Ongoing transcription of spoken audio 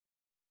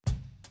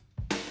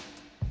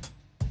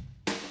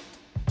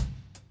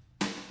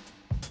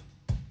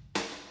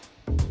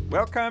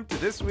Welcome to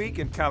This Week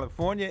in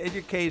California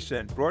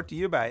Education, brought to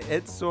you by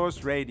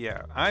EdSource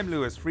Radio. I'm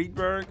Louis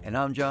Friedberg. And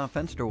I'm John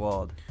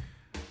Fensterwald.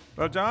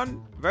 Well,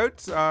 John,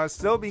 votes are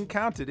still being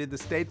counted in the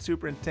State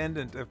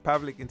Superintendent of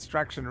Public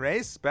Instruction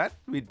race, but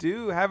we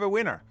do have a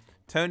winner.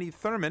 Tony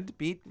Thurmond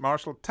beat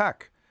Marshall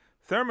Tuck.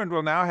 Thurmond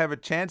will now have a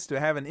chance to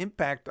have an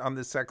impact on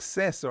the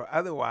success or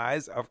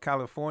otherwise of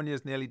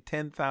California's nearly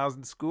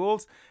 10,000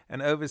 schools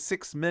and over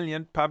 6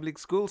 million public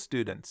school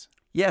students.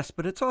 Yes,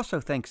 but it's also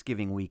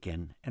Thanksgiving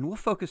weekend, and we'll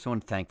focus on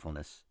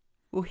thankfulness.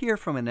 We'll hear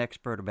from an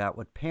expert about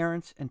what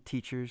parents and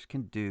teachers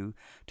can do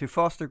to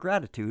foster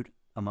gratitude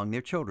among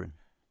their children.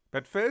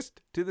 But first,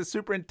 to the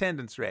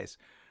superintendent's race.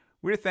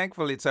 We're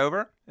thankful it's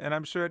over, and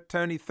I'm sure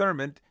Tony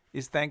Thurmond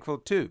is thankful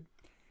too.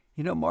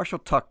 You know, Marshall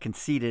Tuck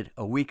conceded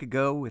a week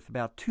ago with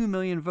about 2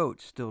 million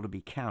votes still to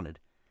be counted.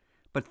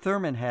 But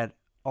Thurmond had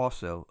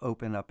also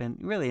opened up an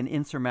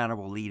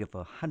insurmountable lead of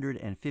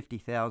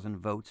 150,000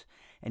 votes,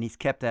 and he's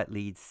kept that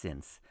lead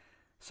since.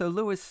 So,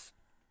 Louis,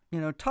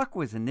 Tuck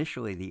was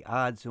initially the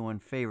odds-on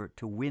favorite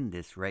to win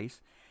this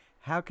race.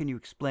 How can you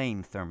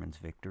explain Thurmond's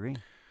victory?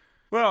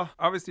 Well,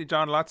 obviously,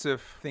 John, lots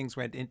of things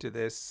went into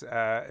this.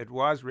 It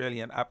was really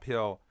an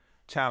uphill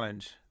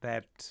challenge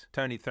that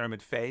Tony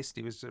Thurmond faced.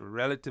 He was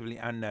relatively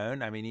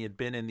unknown. I mean, he had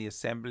been in the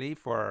assembly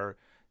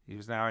he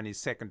was now in his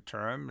second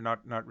term,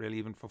 not really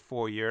even for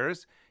 4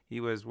 years. He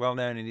was well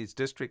known in his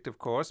district, of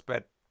course,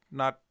 but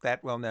not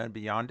that well known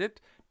beyond it.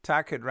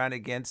 Tuck had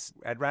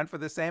run for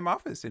the same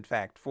office, in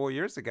fact, 4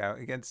 years ago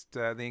against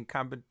the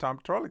incumbent Tom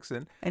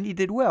Torlakson. And he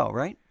did well,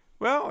 right?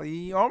 Well,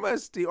 he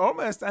almost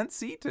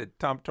unseated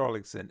Tom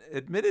Torlakson,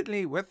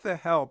 admittedly with the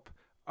help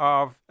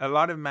of a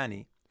lot of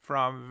money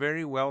from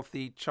very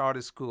wealthy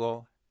charter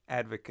school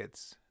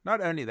advocates. Not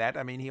only that,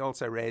 I mean, he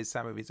also raised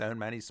some of his own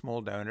money,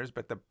 small donors,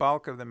 but the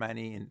bulk of the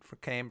money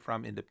came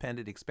from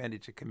independent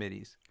expenditure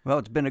committees. Well,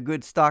 it's been a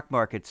good stock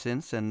market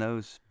since, and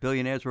those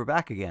billionaires were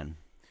back again.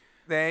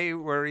 They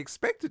were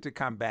expected to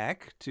come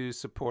back to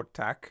support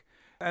Tuck,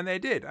 and they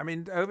did. I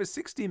mean, over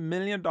 $60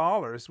 million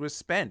was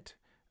spent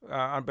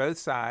on both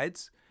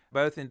sides,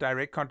 both in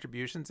direct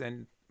contributions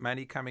and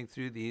money coming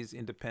through these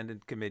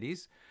independent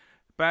committees.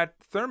 But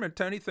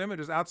Tony Thurmond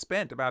was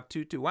outspent about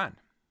 2-1.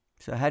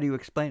 So how do you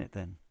explain it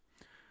then?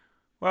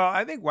 Well,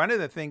 I think one of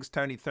the things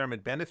Tony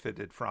Thurmond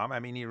benefited from, I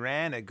mean, he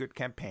ran a good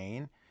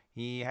campaign.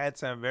 He had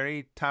some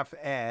very tough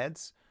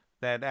ads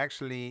that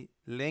actually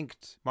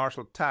linked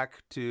Marshall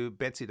Tuck to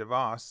Betsy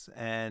DeVos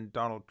and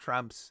Donald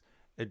Trump's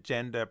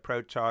agenda,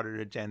 pro-charter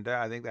agenda.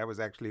 I think that was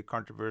actually a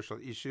controversial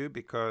issue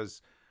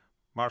because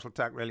Marshall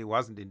Tuck really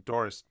wasn't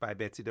endorsed by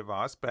Betsy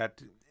DeVos,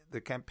 but the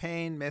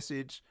campaign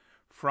message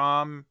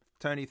from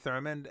Tony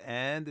Thurmond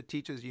and the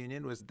teachers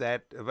union was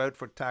that a vote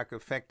for Tuck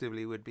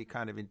effectively would be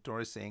kind of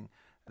endorsing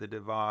the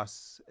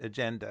DeVos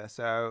agenda.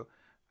 So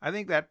I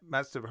think that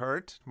must have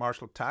hurt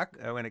Marshall Tuck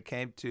when it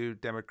came to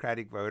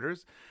Democratic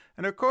voters.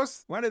 And of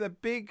course, one of the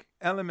big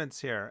elements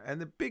here and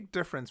the big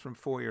difference from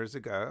 4 years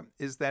ago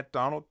is that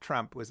Donald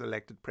Trump was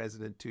elected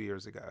president 2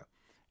 years ago.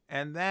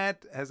 And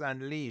that has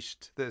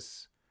unleashed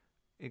this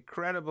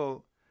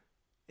incredible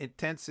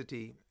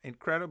intensity,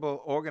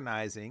 incredible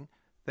organizing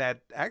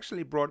that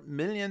actually brought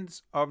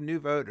millions of new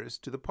voters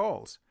to the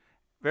polls.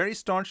 Very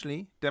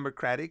staunchly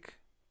Democratic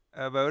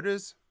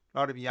voters, a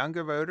lot of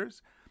younger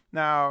voters.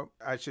 Now,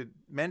 I should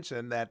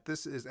mention that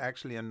this is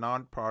actually a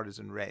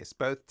nonpartisan race.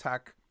 Both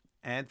Tuck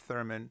and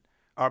Thurmond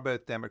are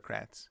both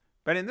Democrats.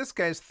 But in this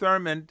case,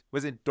 Thurmond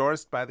was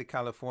endorsed by the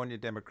California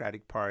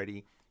Democratic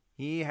Party.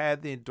 He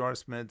had the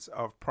endorsements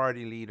of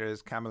party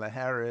leaders Kamala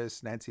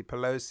Harris, Nancy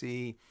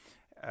Pelosi,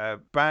 a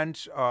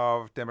bunch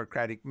of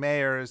Democratic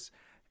mayors,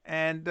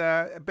 and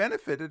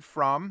benefited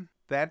from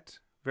that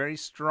very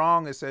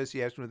strong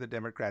association with the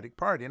Democratic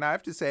Party. And I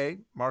have to say,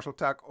 Marshall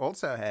Tuck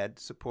also had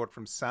support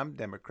from some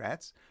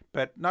Democrats,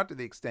 but not to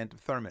the extent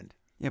of Thurmond.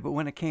 Yeah, but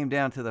when it came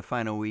down to the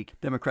final week,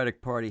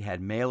 Democratic Party had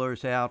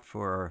mailers out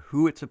for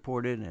who it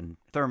supported, and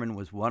Thurmond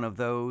was one of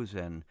those,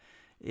 and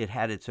it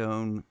had its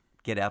own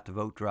get out the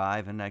vote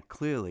drive, and that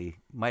clearly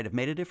might have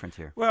made a difference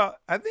here. Well,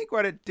 I think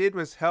what it did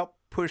was help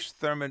push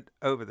Thurmond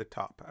over the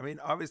top. I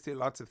mean, obviously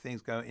lots of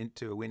things go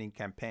into a winning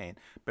campaign,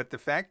 but the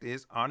fact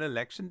is, on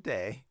election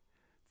day,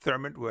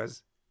 Thurmond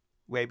was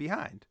way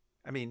behind.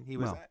 I mean, he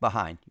was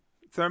behind.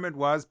 Thurmond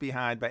was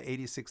behind by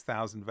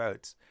 86,000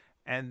 votes.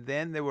 And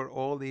then there were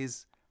all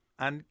these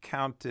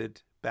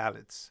uncounted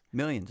ballots.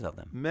 Millions of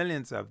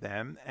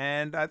them.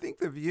 And I think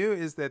the view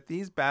is that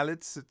these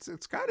ballots,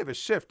 it's kind of a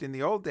shift. In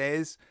the old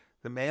days,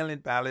 the mail-in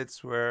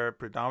ballots were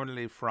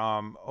predominantly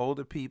from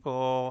older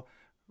people,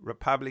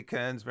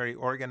 Republicans, very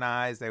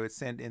organized. They would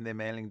send in their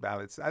mailing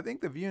ballots. I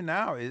think the view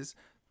now is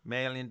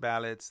mail-in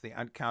ballots, the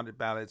uncounted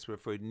ballots were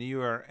for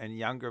newer and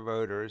younger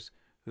voters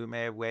who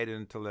may have waited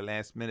until the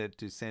last minute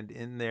to send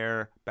in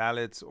their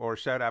ballots or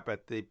showed up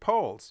at the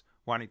polls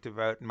wanting to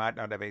vote and might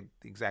not have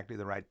exactly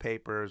the right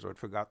papers or had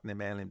forgotten their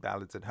mail-in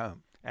ballots at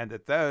home. And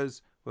that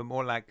those were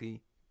more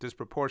likely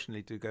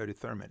disproportionately to go to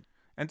Thurmond.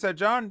 And so,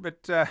 John,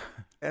 but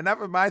enough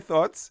of my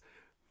thoughts.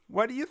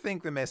 What do you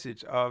think the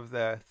message of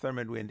the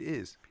Thurmond win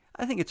is?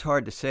 I think it's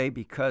hard to say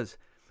because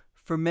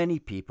For many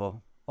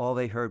people, all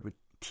they heard were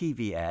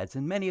TV ads,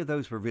 and many of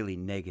those were really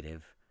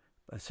negative,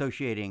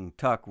 associating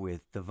Tuck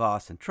with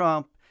DeVos and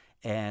Trump,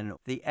 and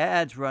the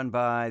ads run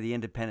by the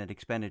Independent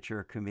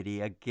Expenditure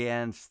Committee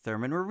against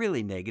Thurman were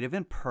really negative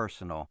and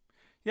personal.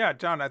 Yeah,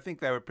 John, I think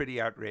they were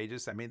pretty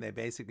outrageous. I mean, they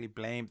basically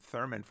blamed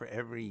Thurman for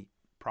every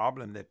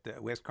problem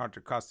that West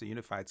Contra Costa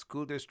Unified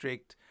School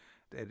District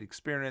had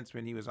experienced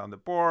when he was on the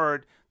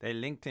board. They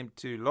linked him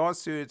to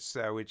lawsuits,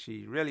 which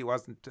he really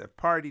wasn't a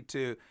party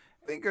to.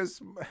 I think it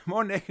was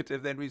more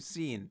negative than we've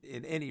seen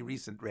in any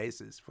recent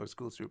races for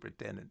school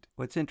superintendent.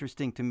 What's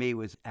interesting to me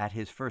was at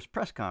his first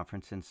press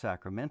conference in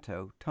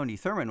Sacramento, Tony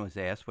Thurman was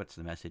asked, what's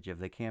the message of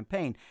the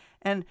campaign?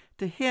 And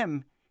to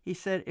him, he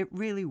said it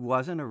really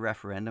wasn't a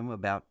referendum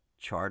about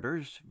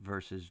charters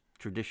versus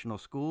traditional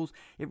schools.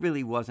 It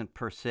really wasn't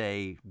per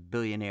se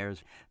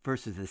billionaires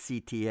versus the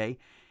CTA.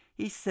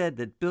 He said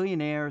that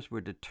billionaires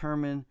were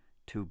determined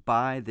to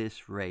buy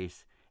this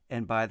race,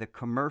 and by the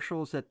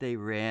commercials that they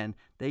ran,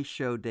 they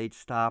showed they'd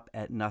stop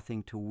at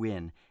nothing to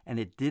win. And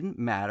it didn't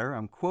matter,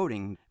 I'm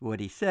quoting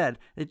what he said,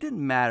 it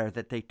didn't matter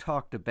that they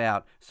talked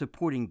about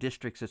supporting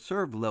districts that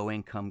served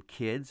low-income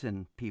kids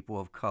and people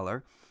of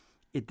color.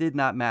 It did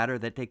not matter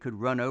that they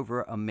could run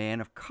over a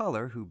man of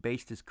color who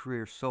based his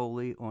career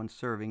solely on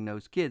serving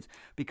those kids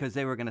because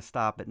they were going to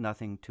stop at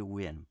nothing to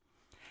win.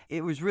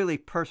 It was really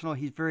personal.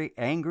 He's very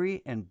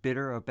angry and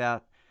bitter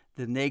about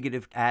the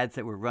negative ads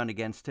that were run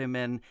against him.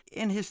 And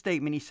in his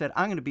statement, he said,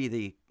 I'm going to be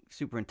the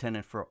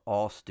superintendent for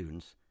all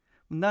students.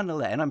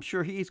 Nonetheless, and I'm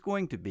sure he's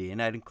going to be, and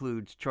that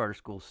includes charter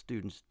school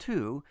students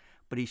too,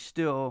 but he's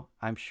still,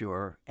 I'm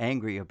sure,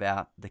 angry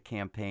about the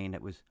campaign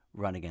that was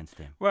run against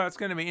him. Well, it's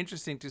going to be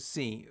interesting to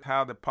see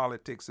how the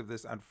politics of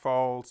this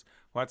unfolds,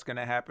 what's going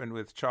to happen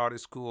with charter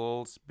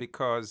schools,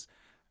 because,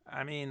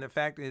 I mean, the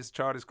fact is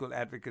charter school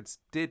advocates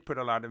did put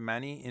a lot of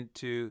money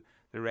into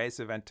the race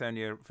of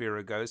Antonio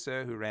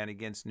Villaraigosa, who ran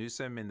against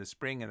Newsom in the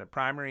spring in the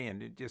primary,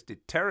 and it just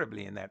did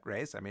terribly in that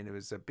race. I mean, it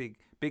was a big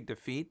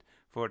defeat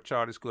for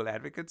charter school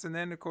advocates. And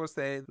then, of course,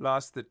 they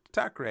lost the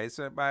Tuck race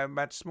by a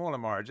much smaller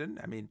margin.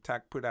 I mean,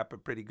 Tuck put up a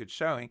pretty good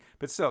showing,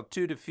 but still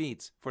 2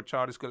 defeats for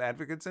charter school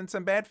advocates and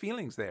some bad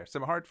feelings there,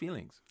 some hard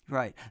feelings.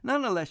 Right.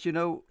 Nonetheless, you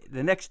know,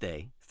 the next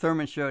day,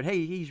 Thurman showed,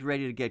 hey, he's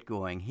ready to get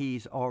going.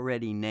 He's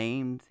already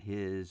named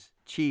his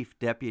chief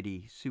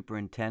deputy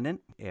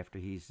superintendent after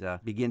he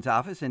begins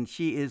office, and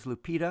she is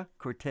Lupita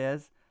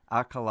Cortez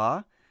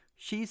Alcala.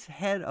 She's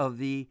head of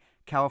the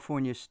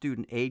California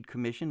Student Aid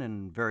Commission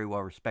and very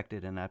well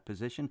respected in that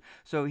position.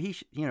 So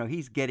he's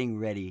getting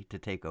ready to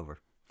take over.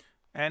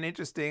 And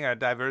interesting, a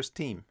diverse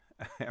team.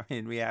 I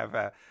mean, we have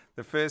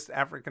the first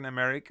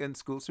African-American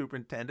school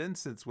superintendent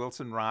since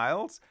Wilson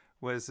Riles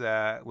was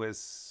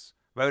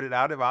voted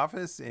out of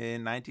office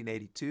in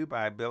 1982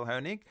 by Bill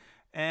Honig,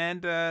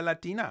 and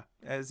Latina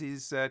as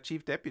his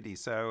chief deputy.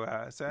 So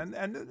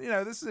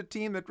this is a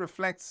team that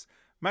reflects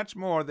much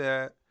more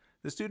the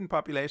student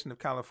population of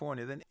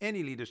California than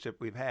any leadership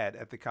we've had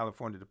at the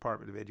California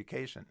Department of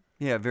Education.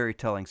 Yeah, very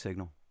telling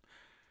signal.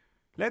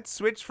 Let's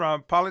switch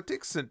from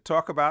politics and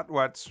talk about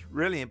what's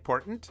really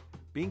important,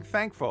 being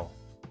thankful.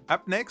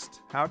 Up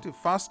next, how to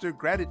foster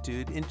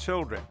gratitude in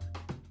children.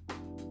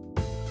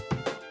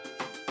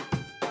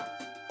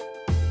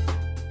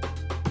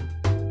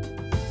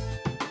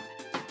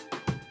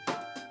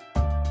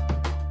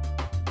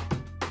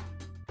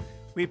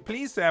 We're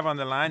pleased to have on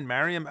the line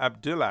Mariam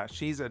Abdullah.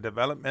 She's a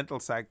developmental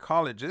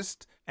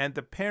psychologist and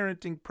the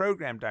parenting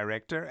program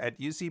director at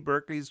UC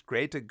Berkeley's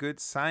Greater Good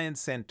Science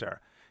Center.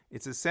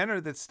 It's a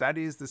center that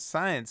studies the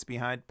science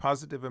behind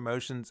positive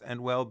emotions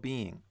and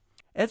well-being.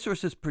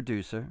 EdSource's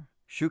producer,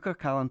 Shuka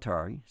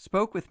Kalantari,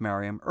 spoke with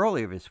Mariam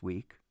earlier this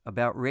week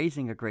about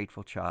raising a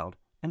grateful child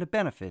and the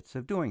benefits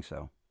of doing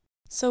so.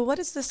 So what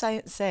does the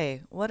science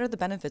say? What are the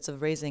benefits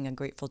of raising a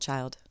grateful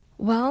child?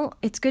 Well,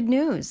 it's good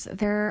news.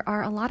 There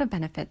are a lot of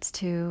benefits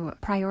to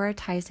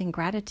prioritizing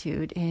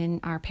gratitude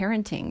in our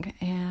parenting,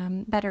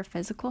 and better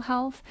physical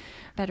health,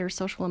 better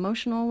social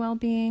emotional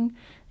well-being.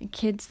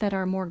 Kids that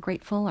are more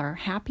grateful are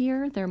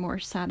happier. They're more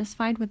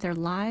satisfied with their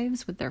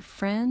lives, with their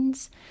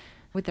friends,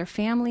 with their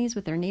families,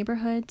 with their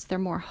neighborhoods. They're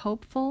more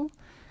hopeful,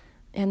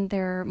 and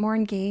they're more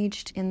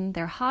engaged in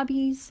their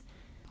hobbies.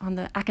 On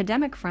the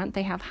academic front,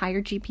 they have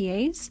higher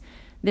GPAs.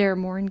 They're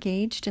more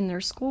engaged in their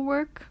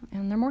schoolwork,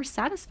 and they're more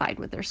satisfied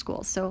with their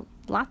schools. So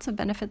lots of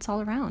benefits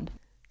all around.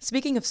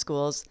 Speaking of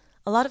schools,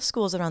 a lot of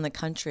schools around the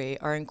country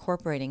are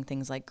incorporating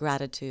things like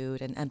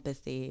gratitude and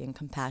empathy and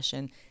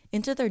compassion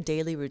into their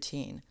daily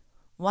routine.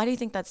 Why do you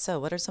think that's so?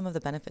 What are some of the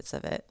benefits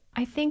of it?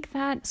 I think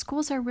that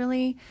schools are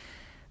really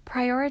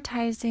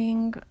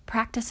prioritizing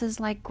practices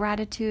like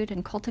gratitude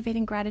and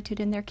cultivating gratitude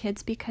in their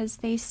kids because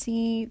they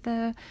see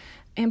the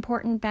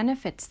important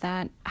benefits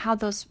that how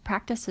those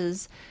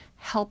practices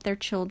help their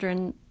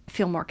children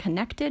feel more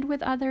connected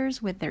with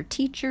others, with their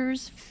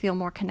teachers, feel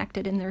more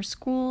connected in their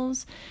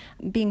schools,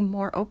 being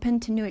more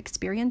open to new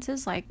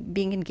experiences like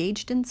being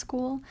engaged in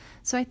school.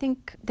 So I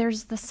think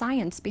there's the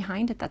science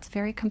behind it that's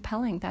very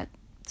compelling that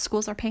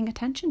schools are paying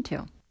attention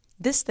to.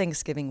 This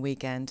Thanksgiving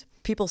weekend,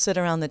 people sit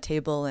around the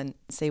table and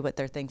say what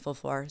they're thankful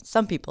for.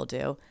 Some people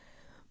do.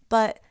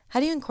 But how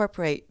do you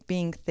incorporate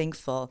being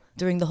thankful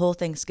during the whole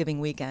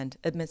Thanksgiving weekend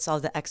amidst all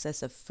the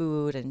excess of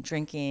food and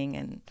drinking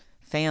and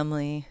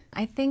family?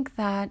 I think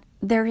that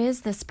there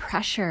is this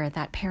pressure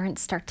that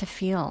parents start to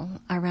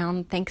feel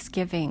around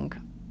Thanksgiving,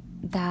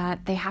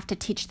 that they have to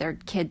teach their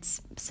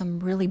kids some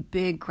really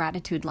big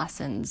gratitude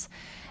lessons.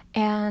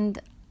 And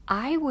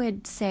I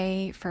would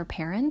say for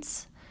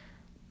parents,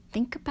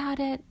 think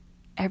about it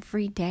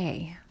every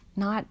day,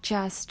 not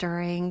just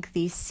during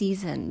these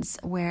seasons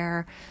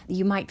where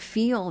you might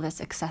feel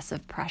this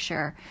excessive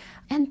pressure.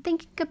 And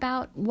thinking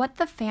about what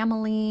the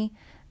family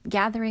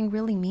gathering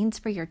really means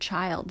for your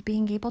child,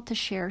 being able to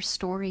share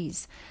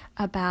stories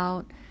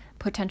about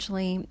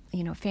potentially,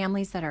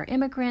 families that are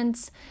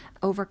immigrants,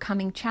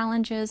 overcoming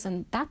challenges,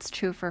 and that's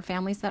true for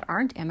families that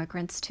aren't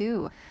immigrants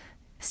too.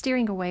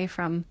 Steering away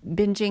from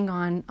binging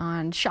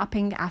on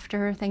shopping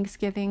after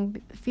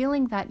Thanksgiving,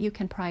 feeling that you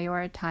can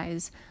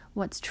prioritize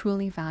what's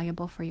truly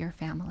valuable for your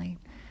family.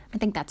 I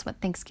think that's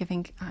what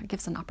Thanksgiving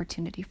gives an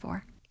opportunity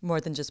for.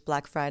 More than just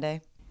Black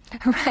Friday?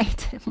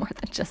 Right, more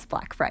than just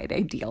Black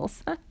Friday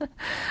deals.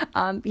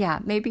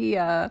 Maybe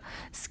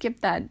skip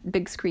that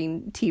big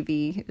screen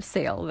TV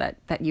sale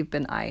that you've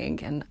been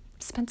eyeing and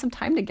spend some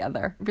time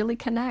together, really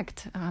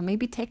connect.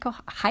 Maybe take a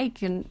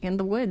hike in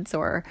the woods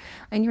or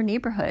in your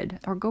neighborhood,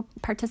 or go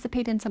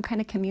participate in some kind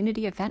of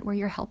community event where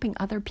you're helping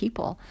other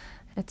people.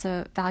 It's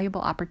a valuable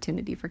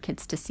opportunity for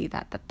kids to see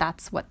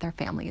that's what their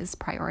family is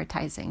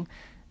prioritizing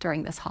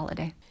during this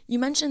holiday. You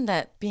mentioned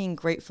that being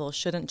grateful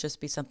shouldn't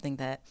just be something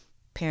that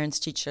parents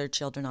teach their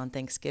children on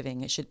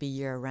Thanksgiving. It should be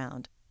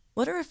year-round.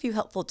 What are a few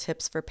helpful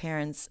tips for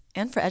parents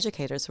and for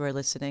educators who are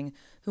listening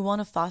who want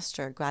to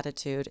foster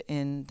gratitude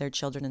in their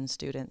children and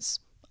students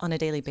on a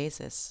daily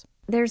basis?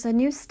 There's a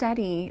new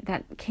study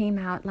that came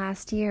out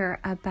last year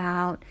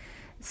about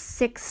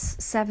 6th,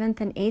 7th,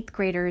 and 8th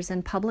graders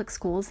in public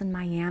schools in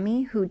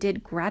Miami who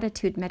did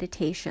gratitude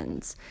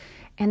meditations.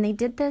 And they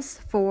did this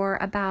for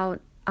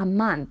about a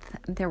month.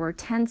 There were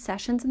 10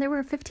 sessions, and there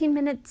were 15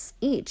 minutes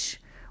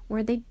each,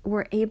 where they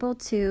were able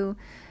to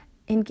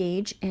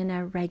engage in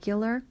a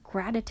regular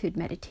gratitude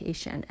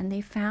meditation. And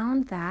they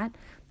found that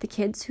the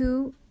kids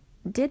who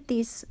did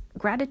these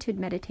gratitude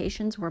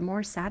meditations were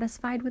more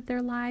satisfied with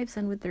their lives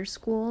and with their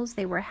schools.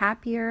 They were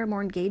happier,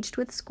 more engaged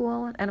with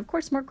school, and of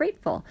course, more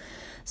grateful.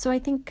 So I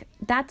think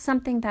that's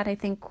something that I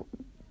think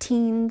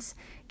teens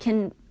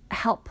can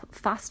help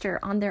foster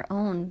on their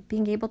own,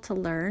 being able to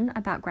learn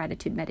about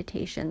gratitude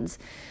meditations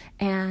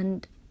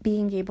and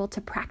being able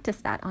to practice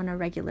that on a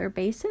regular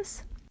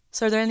basis.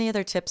 So are there any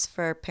other tips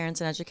for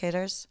parents and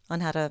educators on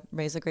how to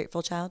raise a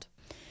grateful child?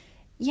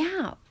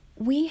 Yeah,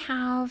 we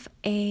have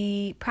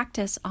a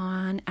practice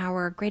on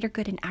our Greater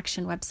Good in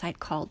Action website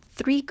called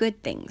 3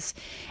 Good Things.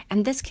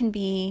 And this can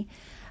be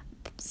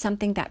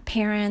something that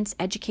parents,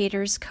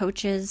 educators,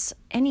 coaches,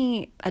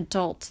 any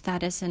adult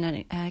that is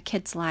in a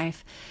kid's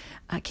life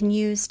can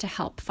use to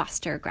help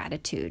foster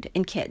gratitude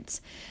in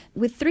kids.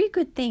 With 3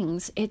 Good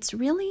Things, it's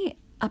really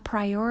a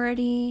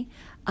priority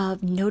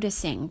of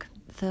noticing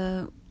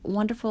the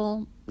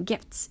wonderful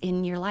gifts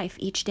in your life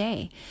each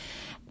day.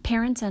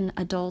 Parents and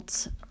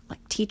adults,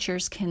 like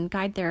teachers, can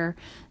guide their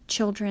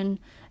children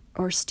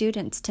or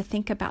students to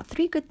think about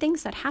 3 good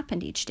things that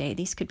happened each day.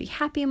 These could be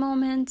happy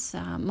moments,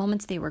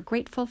 moments they were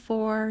grateful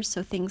for.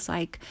 So things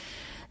like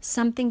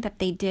something that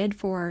they did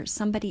for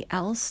somebody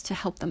else to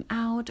help them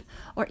out,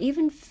 or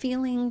even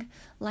feeling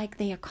like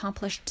they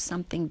accomplished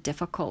something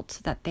difficult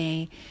that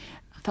they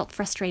felt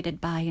frustrated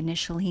by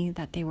initially,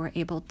 that they were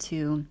able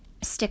to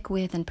stick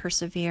with and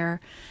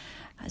persevere.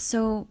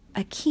 So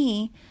a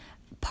key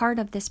part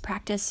of this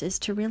practice is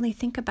to really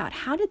think about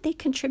how did they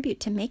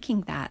contribute to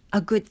making that a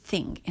good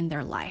thing in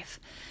their life.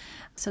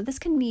 So this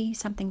can be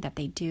something that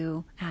they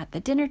do at the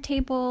dinner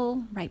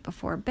table, right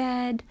before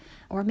bed,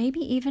 or maybe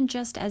even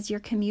just as you're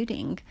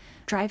commuting,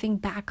 driving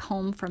back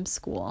home from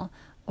school.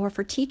 Or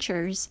for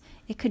teachers,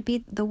 it could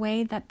be the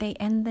way that they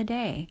end the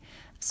day.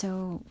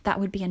 So that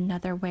would be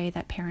another way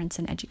that parents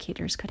and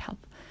educators could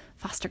help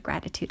foster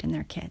gratitude in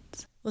their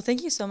kids. Well,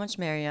 thank you so much,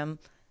 Miriam.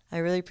 I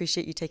really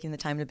appreciate you taking the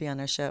time to be on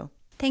our show.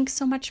 Thanks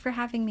so much for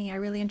having me. I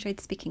really enjoyed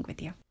speaking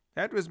with you.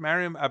 That was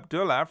Mariam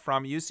Abdullah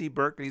from UC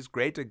Berkeley's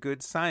Greater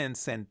Good Science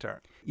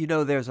Center.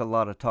 There's a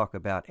lot of talk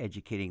about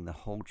educating the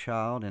whole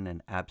child in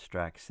an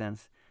abstract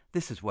sense.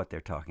 This is what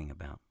they're talking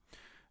about.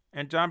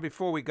 And John,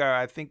 before we go,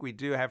 I think we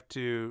do have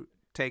to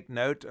take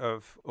note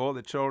of all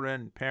the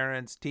children,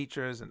 parents,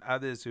 teachers, and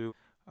others who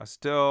are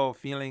still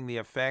feeling the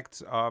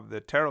effects of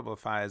the terrible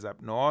fires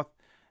up north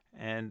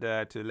and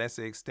to a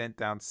lesser extent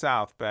down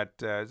south. But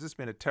it's just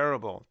been a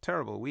terrible,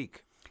 terrible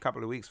week.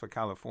 Couple of weeks for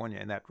California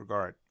in that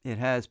regard. It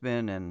has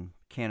been, and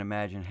can't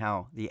imagine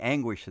how the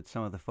anguish that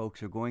some of the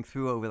folks are going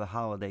through over the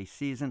holiday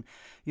season.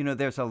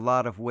 There's a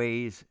lot of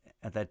ways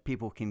that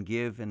people can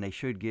give, and they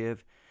should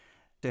give,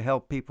 to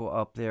help people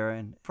up there.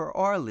 And for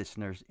our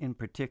listeners in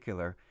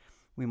particular,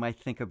 we might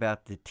think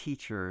about the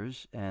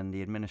teachers and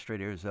the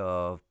administrators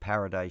of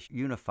Paradise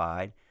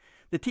Unified.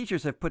 The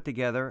teachers have put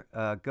together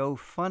a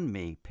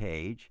GoFundMe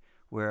page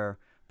where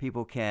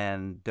people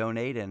can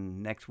donate,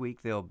 and next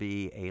week there'll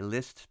be a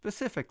list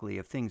specifically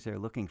of things they're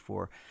looking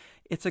for.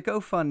 It's a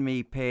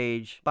GoFundMe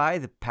page by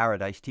the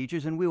Paradise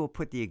Teachers, and we will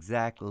put the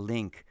exact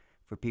link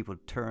for people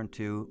to turn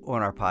to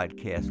on our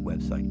podcast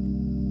website.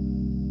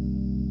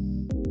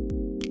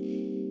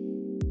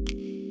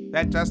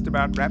 That just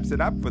about wraps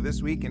it up for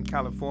this week in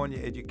California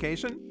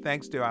education.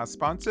 Thanks to our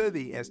sponsor,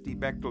 the S.D.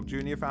 Bechtel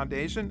Jr.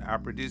 Foundation. Our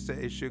producer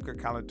is Shuka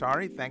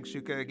Kalatari. Thanks,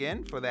 Shuka,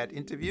 again for that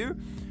interview.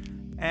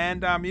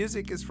 And our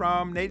music is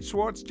from Nate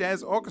Schwartz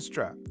Jazz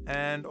Orchestra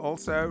and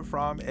also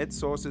from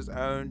EdSource's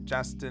own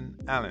Justin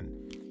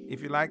Allen.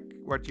 If you like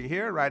what you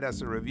hear, write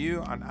us a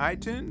review on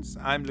iTunes.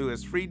 I'm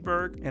Louis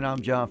Friedberg. And I'm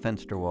John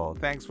Fensterwald.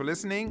 Thanks for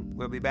listening.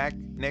 We'll be back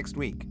next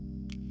week.